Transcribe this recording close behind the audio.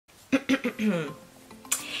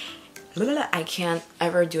I can't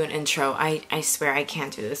ever do an intro. I swear I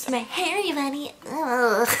can't do this. Hey everybody.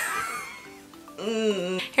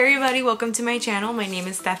 Hey everybody, welcome to my channel. My name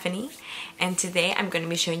is Stephanie and today I'm going to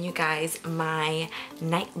be showing you guys my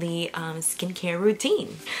nightly skincare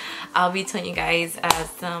routine. I'll be telling you guys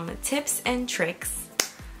some tips and tricks.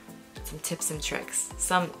 Some tricks and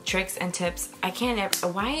tips.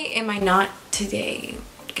 Why am I not today?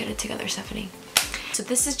 Get it together, Stephanie. So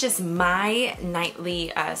this is just my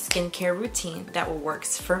nightly skincare routine that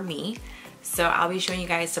works for me. So I'll be showing you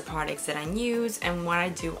guys the products that I use and what I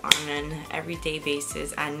do on an everyday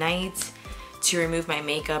basis at night to remove my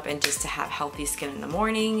makeup and just to have healthy skin in the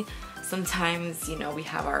morning. Sometimes, you know, we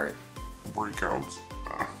have our breakouts,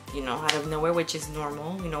 you know, out of nowhere, which is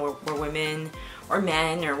normal. You know, we're women or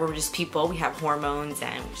men or we're just people. We have hormones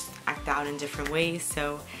and we just act out in different ways.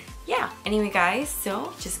 So yeah, anyway guys,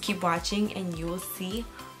 so just keep watching and you will see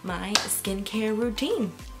my skincare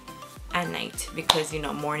routine at night because, you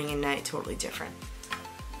know, morning and night totally different.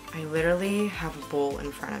 I literally have a bowl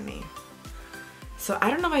in front of me. So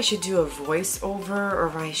I don't know if I should do a voiceover or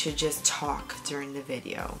if I should just talk during the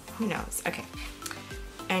video. Who knows? Okay.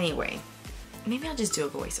 Anyway, maybe I'll just do a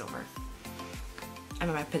voiceover. I'm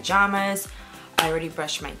in my pajamas. I already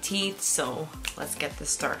brushed my teeth, so let's get this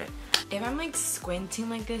started. If I'm like squinting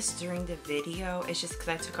like this during the video, it's just because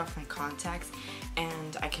I took off my contacts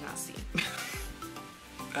and I cannot see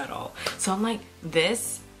at all. So I'm like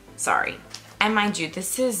this, sorry. And mind you,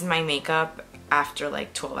 this is my makeup after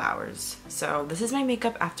like 12 hours. So this is my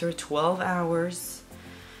makeup after 12 hours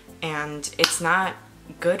and it's not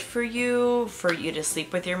good for you to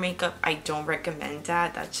sleep with your makeup. I don't recommend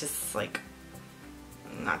that. That's just like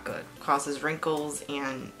not good. Causes wrinkles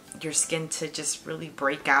and your skin to just really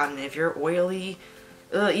break out, and if you're oily,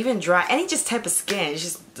 even dry, any just type of skin, it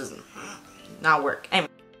just doesn't not work.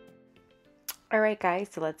 Anyway. Alright guys,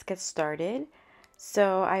 so let's get started.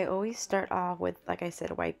 So I always start off with, like I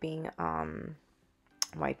said, removing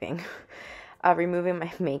my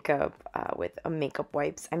makeup with makeup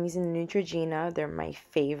wipes. I'm using Neutrogena. They're my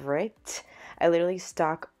favorite. I literally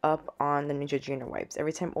stock up on the Neutrogena wipes.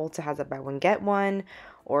 Every time Ulta has a buy one get one,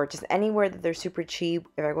 or just anywhere that they're super cheap.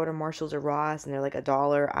 If I go to Marshall's or Ross and they're like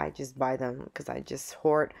 $1, I just buy them because I just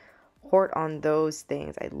hoard on those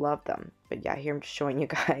things. I love them. But yeah, here I'm just showing you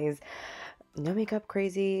guys. No makeup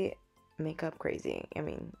crazy, makeup crazy. I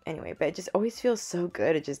mean, anyway, but it just always feels so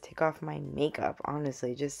good to just take off my makeup,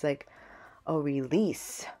 honestly. Just like a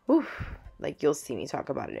release. Oof. Like you'll see me talk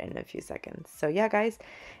about it in a few seconds. So yeah guys,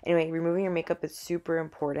 anyway, removing your makeup is super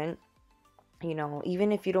important. You know,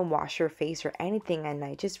 even if you don't wash your face or anything at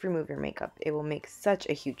night, just remove your makeup. It will make such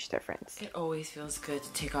a huge difference. It always feels good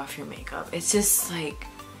to take off your makeup. It's just like,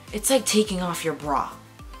 it's like taking off your bra.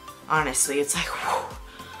 Honestly, it's like, whew,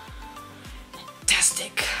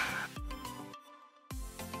 fantastic.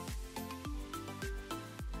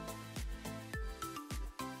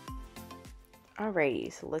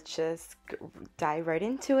 Alrighty, so let's just dive right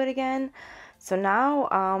into it again. So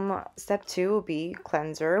now step 2 will be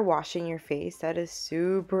cleanser, washing your face. That is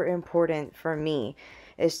super important for me,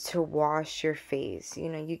 is to wash your face. You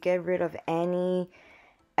know, you get rid of any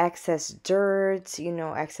excess dirt, you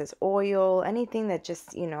know, excess oil, anything that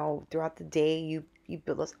just, you know, throughout the day you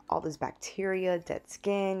build all this bacteria, dead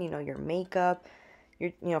skin, you know, your makeup.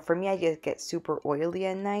 You know, for me, I just get super oily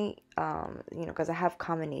at night, you know, because I have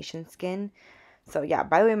combination skin. So yeah,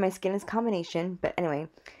 by the way, my skin is combination, but anyway.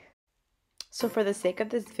 So for the sake of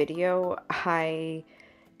this video, I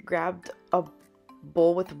grabbed a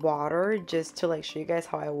bowl with water just to like show you guys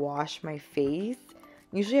how I wash my face.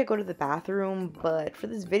 Usually I go to the bathroom, but for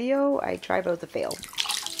this video, I tried, but it was a fail.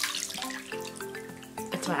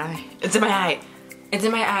 It's my eye. It's in my eye. It's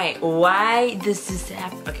in my eye. Why does this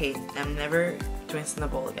happen? Okay, I'm never doing this in the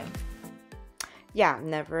bowl again. Yeah,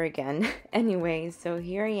 never again. Anyway, so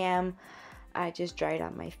here I am. I just dried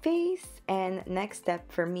out my face, and next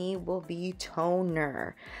step for me will be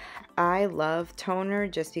toner. I love toner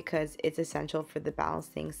just because it's essential for the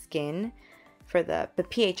balancing skin, for the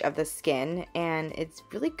pH of the skin, and it's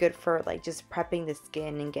really good for like just prepping the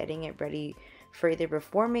skin and getting it ready for either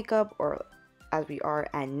before makeup or as we are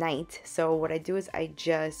at night. So what I do is I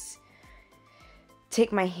just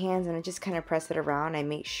take my hands and I just kind of press it around. I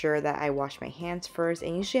make sure that I wash my hands first,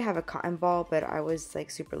 and usually I have a cotton ball, but I was like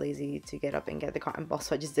super lazy to get up and get the cotton ball,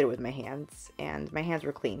 so I just did it with my hands, and my hands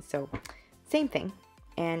were clean, so same thing.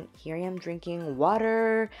 And here I am drinking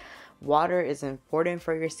water. Water is important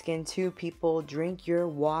for your skin too, people. Drink your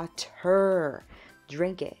water.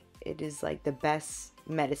 Drink it. It is like the best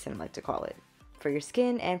medicine, I like to call it, for your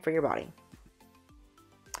skin and for your body.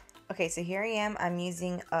 Okay, so here I am. I'm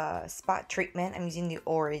using a spot treatment. I'm using the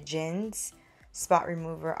Origins spot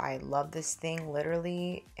remover. I love this thing.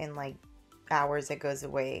 Literally in like hours it goes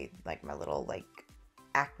away, like my little like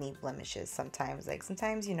acne blemishes sometimes. Like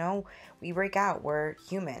sometimes, you know, we break out. We're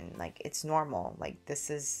human. Like it's normal. Like this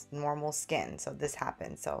is normal skin. So this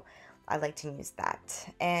happens. So I like to use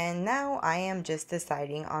that. And now I am just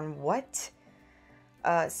deciding on what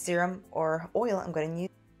serum or oil I'm going to use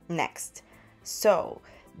next. So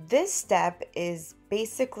this step is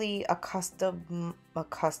basically a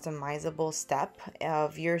customizable step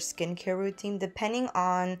of your skincare routine. Depending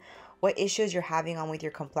on what issues you're having on with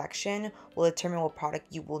your complexion will determine what product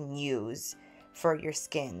you will use for your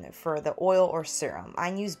skin, for the oil or serum.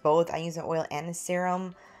 I use both. I use an oil and a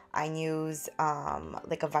serum. I use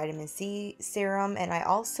like a vitamin C serum, and I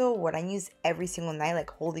also, what I use every single night,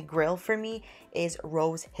 like holy grail for me, is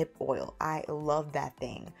rose hip oil. I love that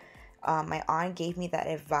thing. My aunt gave me that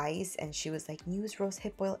advice and she was like, use rose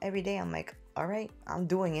hip oil every day. I'm like, all right, I'm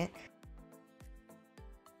doing it.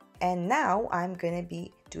 And now I'm gonna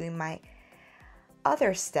be doing my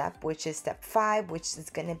other step, which is step 5, which is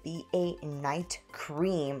gonna be a night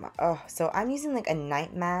cream. So I'm using like a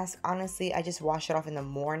night mask. Honestly, I just wash it off in the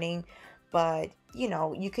morning, but you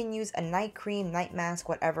know, you can use a night cream, night mask,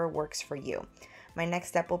 whatever works for you. My next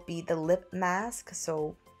step will be the lip mask.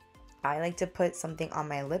 So I like to put something on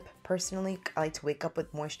my lip personally. I like to wake up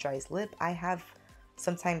with moisturized lip. I have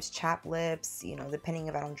sometimes chapped lips, you know, depending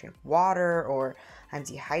if I don't drink water or I'm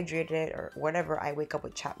dehydrated or whatever, I wake up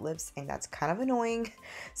with chapped lips and that's kind of annoying.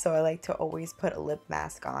 So I like to always put a lip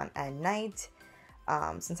mask on at night.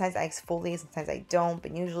 Sometimes I exfoliate, sometimes I don't,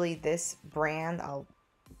 but usually this brand, I'll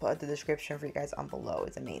put the description for you guys on below.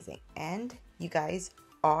 It's amazing. And you guys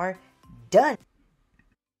are done.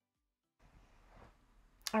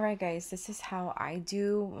 Alright guys, this is how I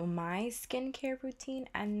do my skincare routine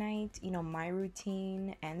at night, you know, my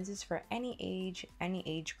routine, and this is for any age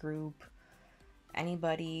group,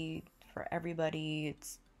 anybody, for everybody.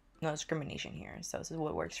 It's no discrimination here. So this is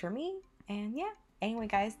what works for me. And yeah, anyway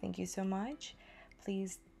guys, thank you so much.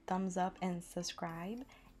 Please thumbs up and subscribe,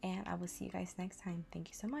 and I will see you guys next time. Thank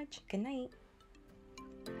you so much. Good night.